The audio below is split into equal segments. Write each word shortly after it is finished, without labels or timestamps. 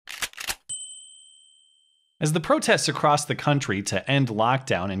As the protests across the country to end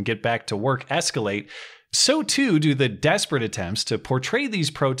lockdown and get back to work escalate, so too do the desperate attempts to portray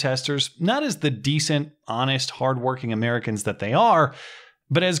these protesters not as the decent, honest, hardworking Americans that they are,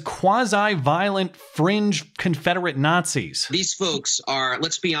 but as quasi-violent, fringe Confederate Nazis. These folks are,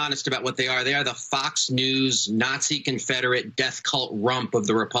 let's be honest about what they are. They are the Fox News, Nazi Confederate, death cult rump of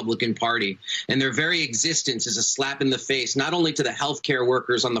the Republican Party. And their very existence is a slap in the face, not only to the healthcare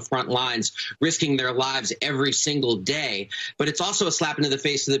workers on the front lines, risking their lives every single day, but it's also a slap into the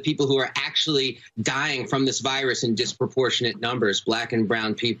face to the people who are actually dying from this virus in disproportionate numbers, black and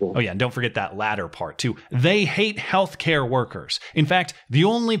brown people. Oh yeah, and don't forget that latter part too. They hate healthcare workers. In fact, the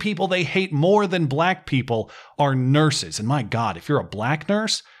only people they hate more than black people are nurses. And my God, if you're a black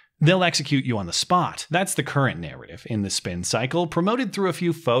nurse, they'll execute you on the spot. That's the current narrative in the spin cycle, promoted through a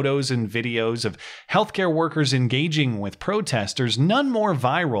few photos and videos of healthcare workers engaging with protesters, none more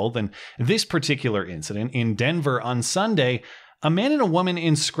viral than this particular incident in Denver on Sunday. A man and a woman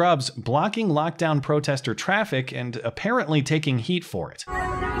in scrubs blocking lockdown protester traffic and apparently taking heat for it.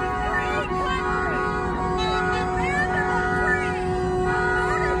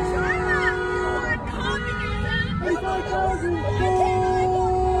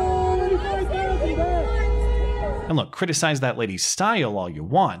 And look, criticize that lady's style all you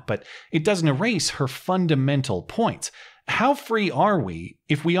want, but it doesn't erase her fundamental points. How free are we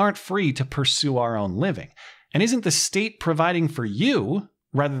if we aren't free to pursue our own living? And isn't the state providing for you,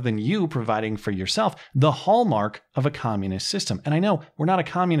 rather than you providing for yourself, the hallmark of a communist system? And I know we're not a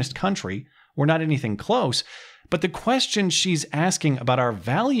communist country, we're not anything close, but the questions she's asking about our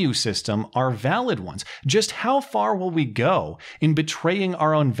value system are valid ones. Just how far will we go in betraying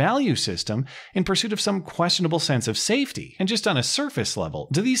our own value system in pursuit of some questionable sense of safety? And just on a surface level,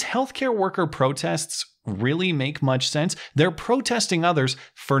 do these healthcare worker protests really make much sense? They're protesting others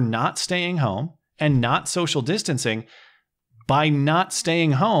for not staying home and not social distancing by not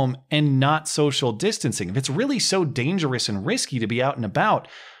staying home and not social distancing. If it's really so dangerous and risky to be out and about,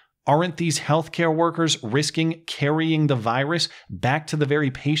 aren't these healthcare workers risking carrying the virus back to the very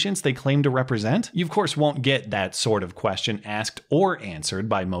patients they claim to represent? You, of course, won't get that sort of question asked or answered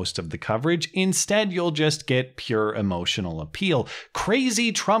by most of the coverage. Instead, you'll just get pure emotional appeal.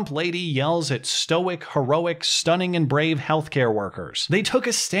 Crazy Trump lady yells at stoic, heroic, stunning, and brave healthcare workers. They took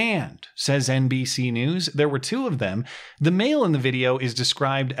a stand, says NBC News. There were two of them. The male in the video is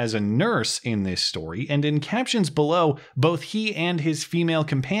described as a nurse in this story, and in captions below, both he and his female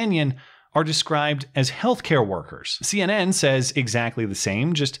companion are described as healthcare workers. CNN says exactly the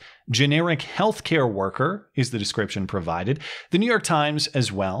same, just generic healthcare worker is the description provided. The New York Times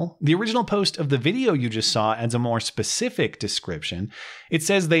as well. The original post of the video you just saw adds a more specific description. It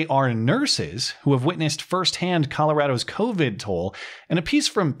says they are nurses who have witnessed firsthand Colorado's COVID toll, and a piece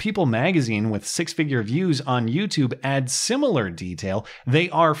from People magazine with 6-figure views on YouTube adds similar detail. They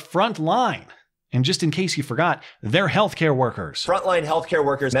are frontline. And just in case you forgot, they're healthcare workers. Frontline healthcare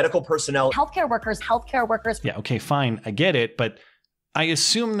workers, medical personnel. Healthcare workers. Yeah, okay, fine, I get it, but I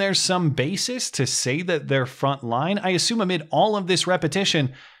assume there's some basis to say that they're frontline. I assume amid all of this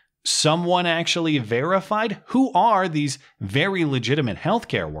repetition, someone actually verified who are these very legitimate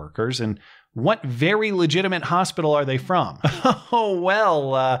healthcare workers and what very legitimate hospital are they from? Oh,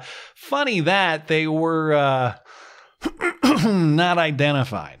 well, funny that they were, not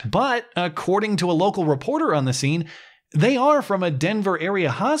identified. But according to a local reporter on the scene, they are from a Denver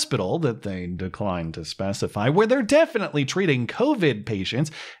area hospital that they declined to specify, where they're definitely treating COVID patients.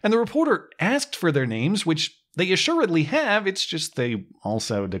 And the reporter asked for their names, which they assuredly have. It's just they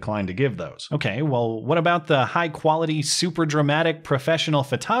also declined to give those. Okay, well, what about the high quality, super dramatic professional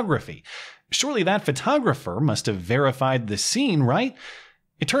photography? Surely that photographer must have verified the scene, right?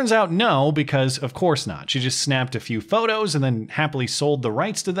 It turns out no, because of course not. She just snapped a few photos and then happily sold the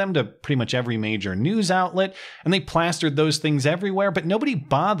rights to them to pretty much every major news outlet, and they plastered those things everywhere, but nobody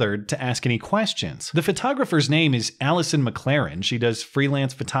bothered to ask any questions. The photographer's name is Allison McLaren. She does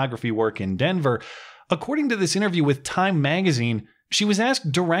freelance photography work in Denver. According to this interview with Time magazine, she was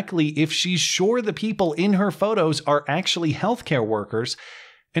asked directly if she's sure the people in her photos are actually healthcare workers,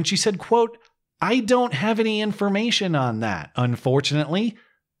 and she said, quote, "I don't have any information on that, unfortunately.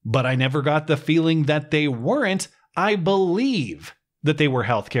 But I never got the feeling that they weren't. I believe that they were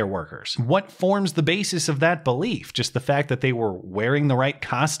healthcare workers." What forms the basis of that belief? Just the fact that they were wearing the right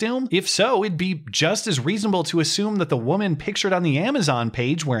costume? If so, it'd be just as reasonable to assume that the woman pictured on the Amazon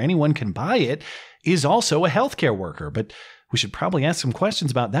page, where anyone can buy it, is also a healthcare worker. But we should probably ask some questions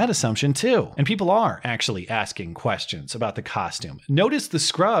about that assumption too. And people are actually asking questions about the costume. Notice the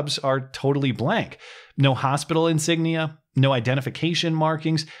scrubs are totally blank. No hospital insignia, no identification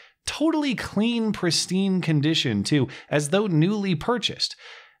markings, Totally clean, pristine condition, too, as though newly purchased.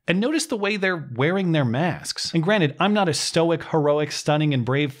 And notice the way they're wearing their masks. And granted, I'm not a stoic, heroic, stunning, and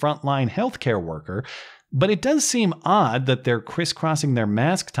brave frontline healthcare worker, but it does seem odd that they're crisscrossing their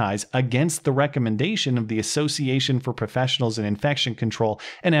mask ties against the recommendation of the Association for Professionals in Infection Control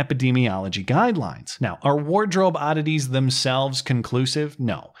and Epidemiology guidelines. Now, are wardrobe oddities themselves conclusive?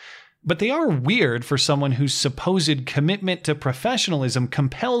 No. But they are weird for someone whose supposed commitment to professionalism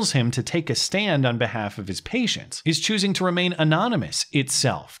compels him to take a stand on behalf of his patients. Is choosing to remain anonymous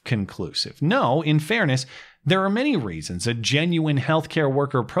itself conclusive? No, in fairness, there are many reasons a genuine healthcare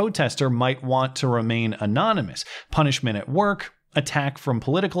worker protester might want to remain anonymous. Punishment at work, attack from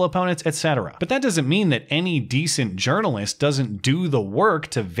political opponents, etc. But that doesn't mean that any decent journalist doesn't do the work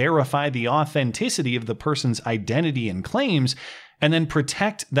to verify the authenticity of the person's identity and claims, and then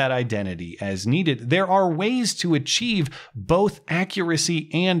protect that identity as needed. There are ways to achieve both accuracy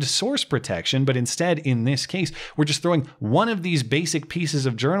and source protection, but instead, in this case, we're just throwing one of these basic pieces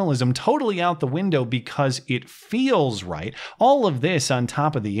of journalism totally out the window because it feels right. All of this on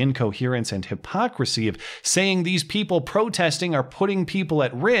top of the incoherence and hypocrisy of saying these people protesting are putting people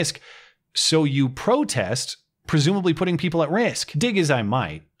at risk, so you protest, presumably putting people at risk. Dig as I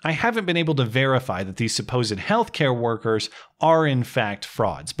might, I haven't been able to verify that these supposed healthcare workers are in fact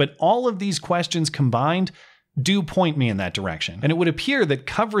frauds, but all of these questions combined do point me in that direction. And it would appear that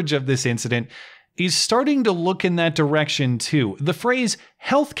coverage of this incident is starting to look in that direction too. The phrase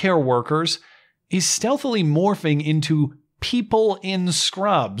healthcare workers is stealthily morphing into people in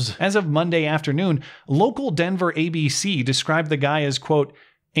scrubs. As of Monday afternoon, local Denver ABC described the guy as, quote,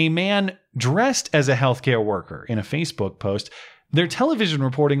 a man dressed as a healthcare worker in a Facebook post. Their television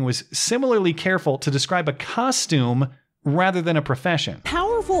reporting was similarly careful to describe a costume rather than a profession.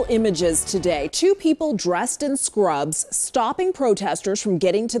 Powerful images today. 2 people dressed in scrubs stopping protesters from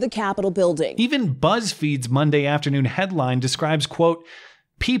getting to the Capitol building. Even BuzzFeed's Monday afternoon headline describes, quote,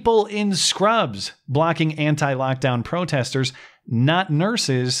 people in scrubs blocking anti-lockdown protesters, not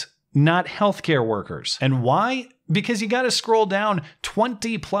nurses, not healthcare workers. And why? Because you got to scroll down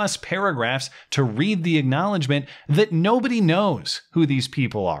 20 plus paragraphs to read the acknowledgement that nobody knows who these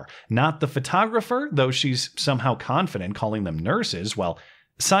people are. Not the photographer, though she's somehow confident calling them nurses, while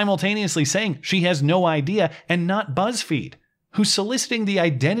simultaneously saying she has no idea, and not BuzzFeed, who's soliciting the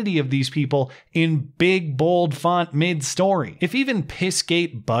identity of these people in big, bold font mid-story. If even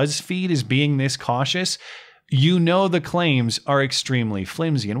Pissgate BuzzFeed is being this cautious, you know the claims are extremely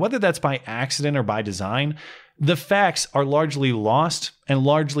flimsy. And whether that's by accident or by design, the facts are largely lost and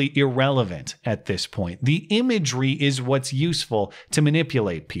largely irrelevant at this point. The imagery is what's useful to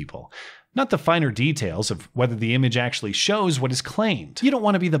manipulate people, not the finer details of whether the image actually shows what is claimed. You don't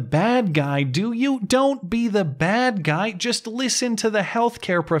want to be the bad guy, do you? Don't be the bad guy. Just listen to the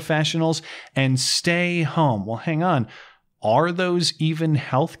healthcare professionals and stay home. Well, hang on. Are those even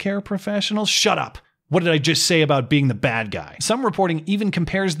healthcare professionals? Shut up. What did I just say about being the bad guy? Some reporting even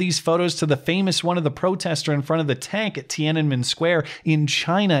compares these photos to the famous one of the protester in front of the tank at Tiananmen Square in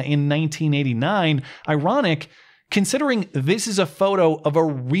China in 1989. Ironic, considering this is a photo of a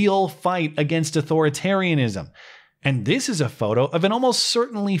real fight against authoritarianism. And this is a photo of an almost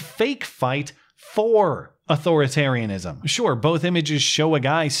certainly fake fight for authoritarianism. Sure, both images show a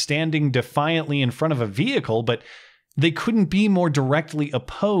guy standing defiantly in front of a vehicle, but they couldn't be more directly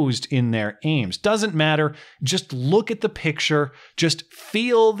opposed in their aims. Doesn't matter. Just look at the picture. Just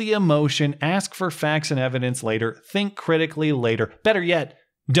feel the emotion. Ask for facts and evidence later. Think critically later. Better yet,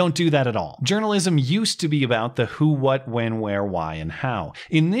 don't do that at all. Journalism used to be about the who, what, when, where, why, and how.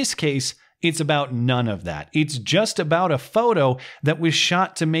 In this case, it's about none of that. It's just about a photo that was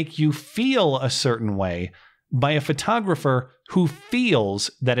shot to make you feel a certain way by a photographer who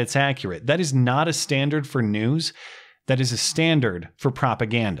feels that it's accurate. That is not a standard for news. That is a standard for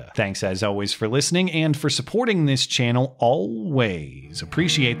propaganda. Thanks as always for listening and for supporting this channel always.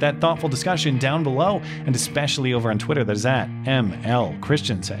 Appreciate that thoughtful discussion down below, and especially over on Twitter, that is at ML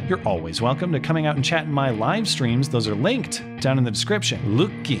Christiansen. You're always welcome to coming out and chat in my live streams. Those are linked down in the description.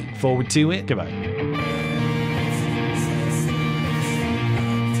 Looking forward to it. Goodbye.